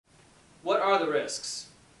what are the risks?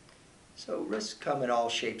 So risks come in all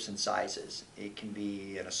shapes and sizes. It can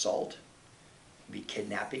be an assault, it can be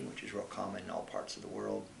kidnapping, which is real common in all parts of the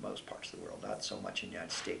world, most parts of the world, not so much in the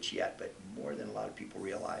United States yet, but more than a lot of people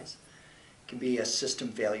realize. It can be a system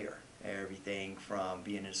failure, everything from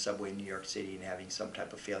being in a subway in New York City and having some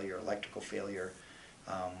type of failure, electrical failure,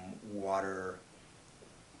 water,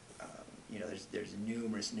 there's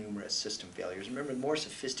numerous system failures. Remember, the more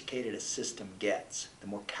sophisticated a system gets, the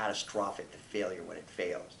more catastrophic the failure when it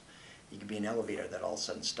fails. You can be an elevator that all of a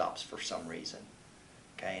sudden stops for some reason.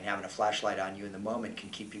 Okay, and having a flashlight on you in the moment can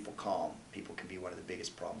keep people calm. People can be one of the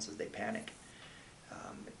biggest problems as they panic.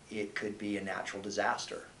 It could be a natural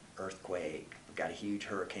disaster, earthquake. We've got a huge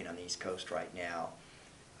hurricane on the East Coast right now.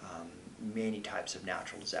 Many types of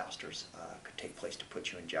natural disasters could take place to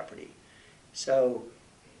put you in jeopardy. So,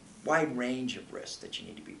 wide range of risks that you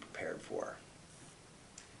need to be prepared for.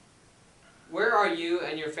 Where are you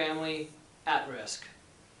and your family at risk?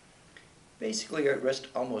 Basically, you're at risk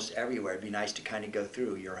almost everywhere. It'd be nice to kind of go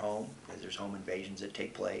through your home, because there's home invasions that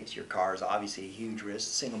take place. Your car is obviously a huge risk.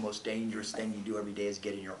 The single most dangerous thing you do every day is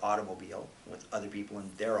get in your automobile with other people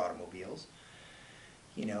in their automobiles.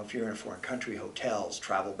 You know, if you're in a foreign country, hotels,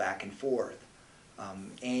 travel back and forth.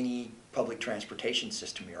 Any public transportation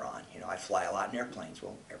system you're on. You know, I fly a lot in airplanes.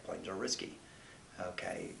 Well, airplanes are risky.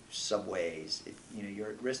 Okay, subways, you're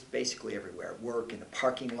at risk basically everywhere. Work, in the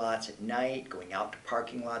parking lots at night, going out to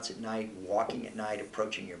parking lots at night, walking at night,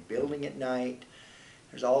 approaching your building at night.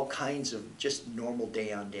 There's all kinds of just normal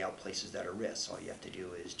day-on, day-out places that are risks. All you have to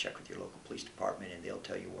do is check with your local police department and they'll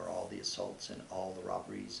tell you where all the assaults and all the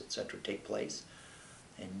robberies, etc. take place,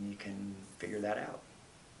 and you can figure that out.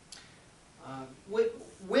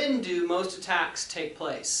 When do most attacks take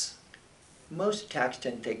place? Most attacks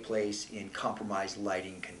tend to take place in compromised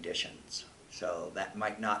lighting conditions. So that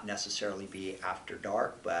might not necessarily be after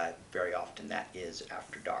dark, but very often that is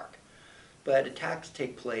after dark. But attacks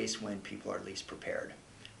take place when people are least prepared.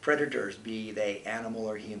 Predators, be they animal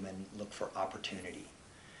or human, look for opportunity.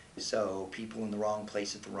 So people in the wrong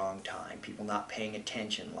place at the wrong time, people not paying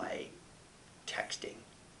attention, like texting.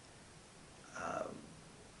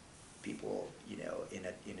 People,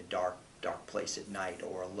 in a dark place at night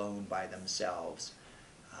or alone by themselves.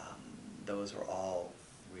 Those are all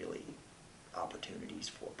really opportunities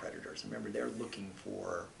for predators. Remember, they're looking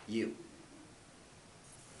for you.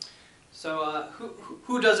 So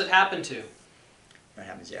who does it happen to? It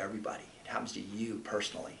happens to everybody. It happens to you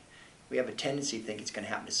personally. We have a tendency to think it's going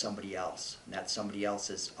to happen to somebody else, and that somebody else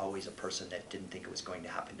is always a person that didn't think it was going to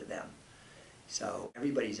happen to them. So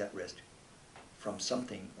everybody's at risk from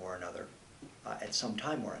something or another at some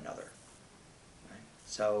time or another.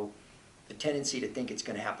 So the tendency to think it's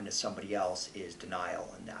going to happen to somebody else is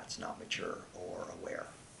denial, and that's not mature or aware.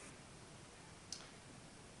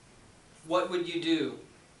 What would you do?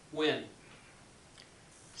 When?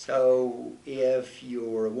 So if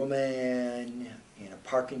you're a woman in a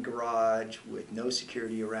parking garage with no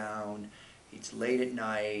security around, it's late at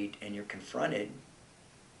night, and you're confronted,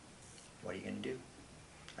 what are you going to do?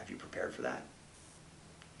 Have you prepared for that?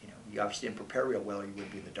 You obviously didn't prepare real well, or you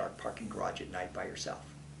wouldn't be in the dark parking garage at night by yourself.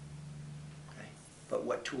 Okay? But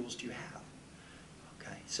what tools do you have?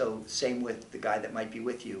 Okay? So same with the guy that might be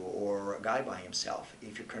with you, or a guy by himself.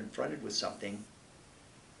 If you're confronted with something,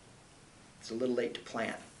 it's a little late to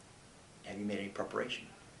plan. Have you made any preparation?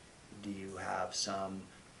 Do you have some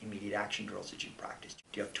immediate action drills that you've practiced?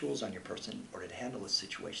 Do you have tools on your person in order to handle a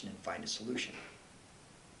situation and find a solution?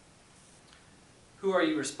 Who are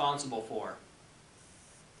you responsible for?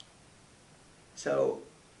 So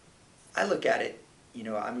I look at it,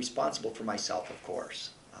 I'm responsible for myself, of course.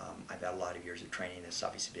 I've had a lot of years of training. This has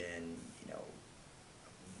obviously been,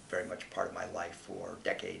 very much part of my life for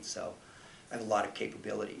decades, so I have a lot of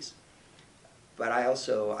capabilities. But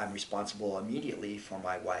I'm responsible immediately for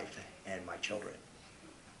my wife and my children.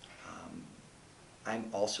 I'm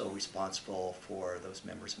also responsible for those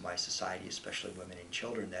members of my society, especially women and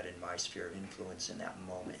children, that are in my sphere of influence in that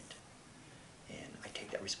moment. And I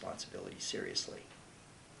take that responsibility seriously.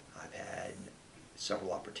 I've had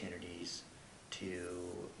several opportunities to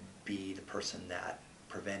be the person that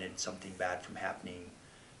prevented something bad from happening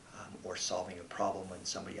or solving a problem when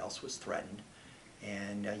somebody else was threatened.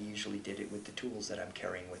 And I usually did it with the tools that I'm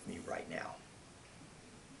carrying with me right now.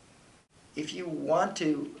 If you want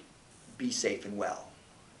to be safe and well,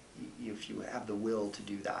 if you have the will to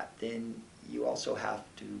do that, then you also have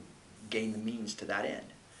to gain the means to that end.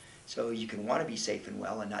 So you can want to be safe and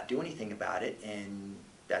well and not do anything about it, and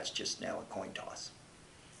that's just now a coin toss,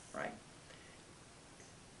 right?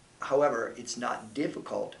 However, it's not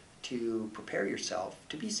difficult to prepare yourself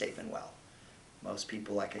to be safe and well. Most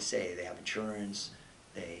people, like I say, they have insurance,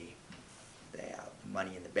 they have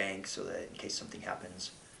money in the bank so that in case something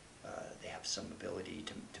happens, they have some ability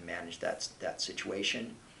to manage that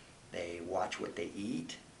situation. They watch what they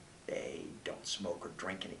eat. They don't smoke or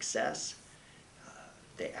drink in excess.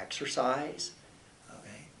 They exercise.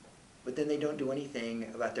 Okay? But then they don't do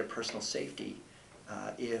anything about their personal safety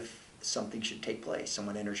if something should take place.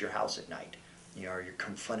 Someone enters your house at night, or you're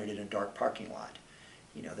confronted in a dark parking lot.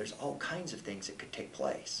 There's all kinds of things that could take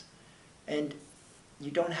place. And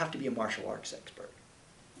you don't have to be a martial arts expert.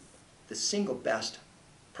 The single best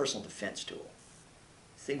personal defense tool,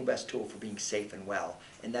 single best tool for being safe and well,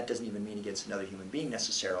 and that doesn't even mean against another human being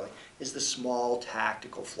necessarily, is the small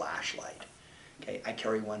tactical flashlight. Okay, I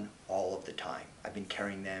carry one all of the time. I've been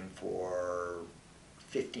carrying them for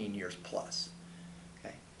 15 years plus.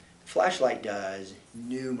 Okay. The flashlight does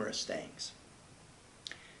numerous things.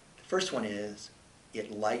 The first one is it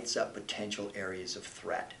lights up potential areas of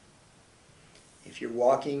threat. If you're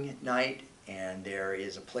walking at night and there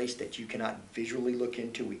is a place that you cannot visually look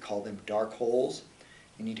into, we call them dark holes,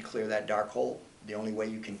 you need to clear that dark hole. The only way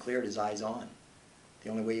you can clear it is eyes on. The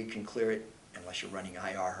only way you can clear it, unless you're running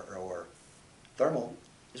IR or thermal,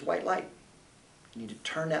 is white light. You need to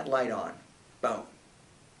turn that light on. Boom.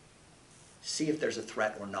 See if there's a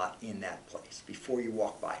threat or not in that place before you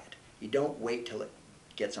walk by it. You don't wait till it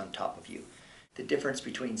gets on top of you. The difference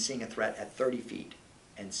between seeing a threat at 30 feet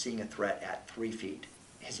and seeing a threat at 3 feet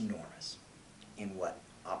is enormous in what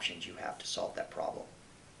options you have to solve that problem.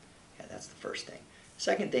 Yeah, that's the first thing.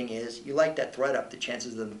 Second thing is, you light that threat up, the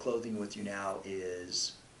chances of them clothing with you now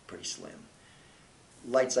is pretty slim.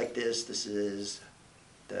 Lights like this is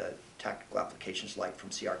the tactical applications light from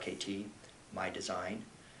CRKT, my design,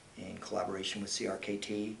 in collaboration with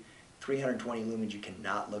CRKT. 320 lumens, you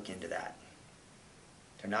cannot look into that.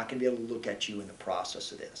 They're not going to be able to look at you in the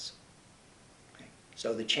process of this. Okay?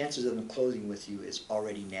 So the chances of them closing with you is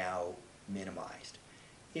already now minimized.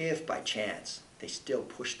 If by chance they still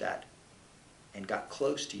push that and got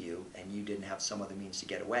close to you and you didn't have some other means to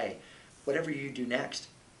get away, whatever you do next,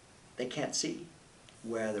 they can't see.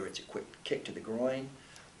 Whether it's a quick kick to the groin,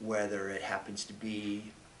 whether it happens to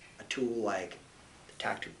be a tool like the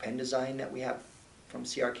tactical pen design that we have from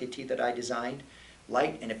CRKT that I designed.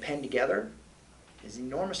 Light and a pen together is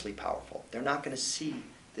enormously powerful. They're not going to see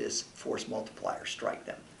this force multiplier strike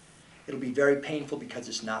them. It'll be very painful because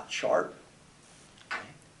it's not sharp. Okay?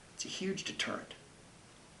 It's a huge deterrent.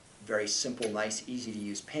 Very simple, nice, easy to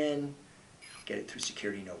use pen. Get it through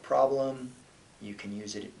security, no problem. You can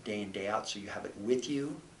use it day in, day out, so you have it with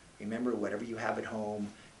you. Remember, whatever you have at home,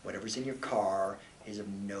 whatever's in your car, is of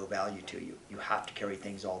no value to you. You have to carry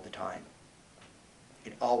things all the time.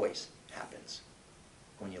 It always happens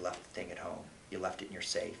when you left the thing at home. You left it in your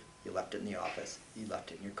safe, you left it in the office, you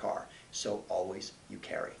left it in your car. So always you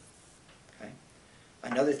carry. Okay?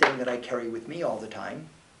 Another thing that I carry with me all the time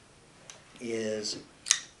is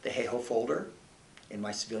the hey-ho folder in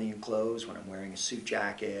my civilian clothes when I'm wearing a suit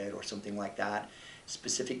jacket or something like that.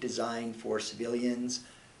 Specific design for civilians.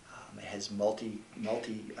 It has multi-use.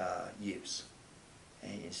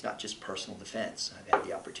 And it's not just personal defense. I've had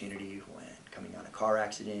the opportunity when coming on a car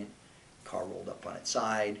accident, car rolled up on its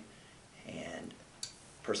side, and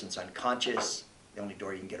person's unconscious. The only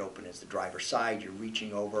door you can get open is the driver's side. You're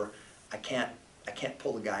reaching over. I can't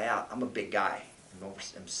pull the guy out. I'm a big guy. I'm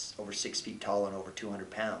over 6 feet tall and over 200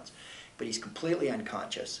 pounds. But he's completely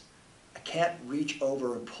unconscious. I can't reach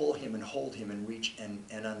over and pull him and hold him and reach and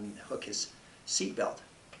unhook his seatbelt.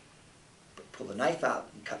 Pull the knife out,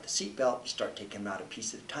 you cut the seatbelt, you start taking him out a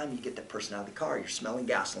piece at a time, you get the person out of the car. You're smelling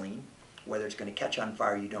gasoline. Whether it's going to catch on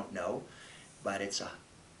fire, you don't know. But it's a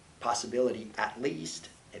possibility, at least.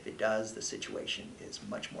 If it does, the situation is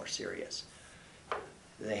much more serious.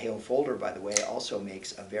 The Hale folder, by the way, also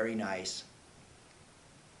makes a very nice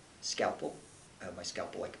scalpel. My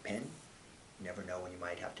scalpel like a pen. You never know when you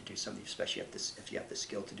might have to do something, especially if you have the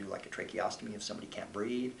skill to do like a tracheostomy if somebody can't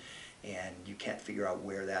breathe and you can't figure out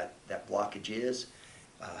where that blockage is.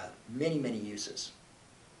 Many, many uses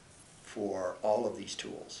for all of these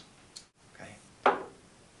tools. Okay.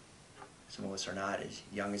 Some of us are not as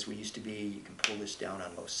young as we used to be. You can pull this down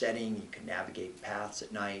on low setting. You can navigate paths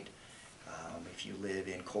at night. If you live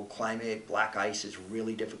in cold climate, black ice is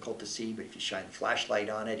really difficult to see, but if you shine a flashlight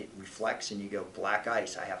on it, it reflects and you go, black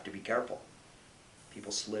ice, I have to be careful.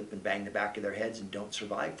 People slip and bang the back of their heads and don't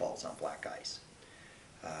survive falls on black ice.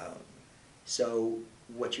 So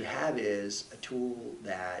what you have is a tool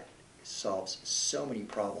that solves so many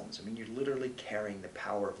problems. I mean, you're literally carrying the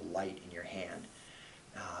power of light in your hand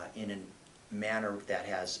in a manner that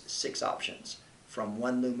has 6 options, from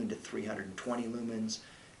 1 lumen to 320 lumens.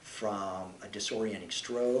 from a disorienting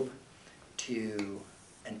strobe to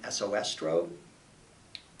an SOS strobe.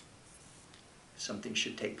 Something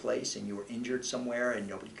should take place and you were injured somewhere and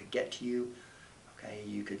nobody could get to you. Okay,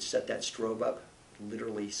 you could set that strobe up,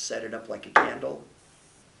 literally set it up like a candle,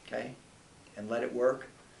 okay, and let it work.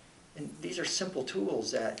 And these are simple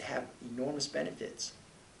tools that have enormous benefits.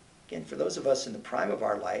 Again, for those of us in the prime of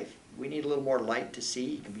our life, we need a little more light to see.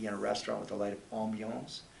 You can be in a restaurant with a light of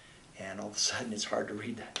ambiance, and all of a sudden it's hard to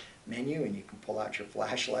read the menu, and you can pull out your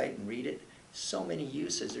flashlight and read it. So many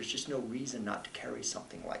uses, there's just no reason not to carry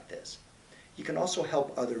something like this. You can also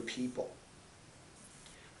help other people.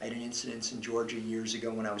 I had an incident in Georgia years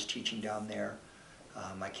ago when I was teaching down there.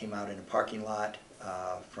 I came out in a parking lot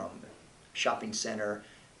from a shopping center,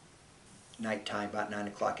 nighttime, about 9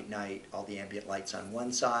 o'clock at night, all the ambient lights on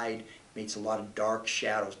one side, makes a lot of dark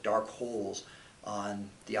shadows, dark holes on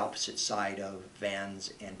the opposite side of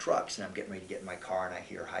vans and trucks, and I'm getting ready to get in my car and I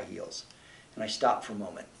hear high heels. And I stop for a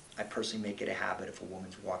moment. I personally make it a habit if a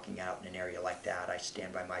woman's walking out in an area like that, I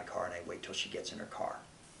stand by my car and I wait till she gets in her car.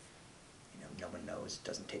 You know, no one knows, it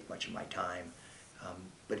doesn't take much of my time,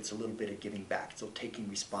 but it's a little bit of giving back. It's taking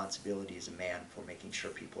responsibility as a man for making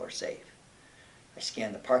sure people are safe. I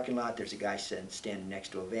scan the parking lot, there's a guy standing next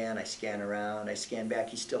to a van, I scan around, I scan back,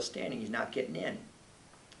 he's still standing, he's not getting in.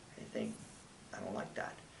 I think, I don't like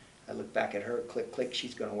that. I look back at her, click, click,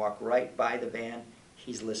 she's going to walk right by the van,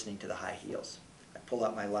 he's listening to the high heels. I pull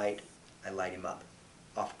out my light, I light him up,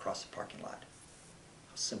 off across the parking lot.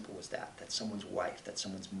 How simple was that? That's someone's wife, that's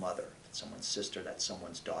someone's mother, that's someone's sister, that's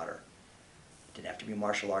someone's daughter. Didn't have to be a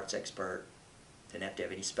martial arts expert, didn't have to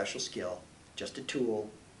have any special skill, just a tool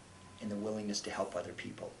and the willingness to help other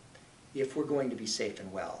people. If we're going to be safe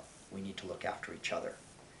and well, we need to look after each other.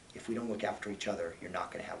 If we don't look after each other, you're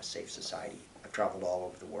not going to have a safe society. I've traveled all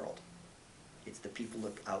over the world. It's the people who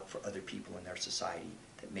look out for other people in their society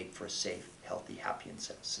that make for a safe, healthy, happy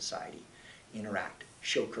society. Interact,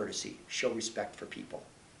 show courtesy, show respect for people.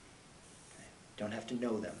 Okay? Don't have to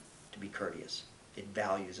know them to be courteous. It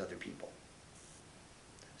values other people.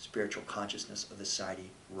 The spiritual consciousness of the society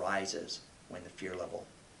rises when the fear level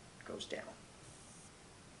goes down.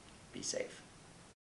 Be safe.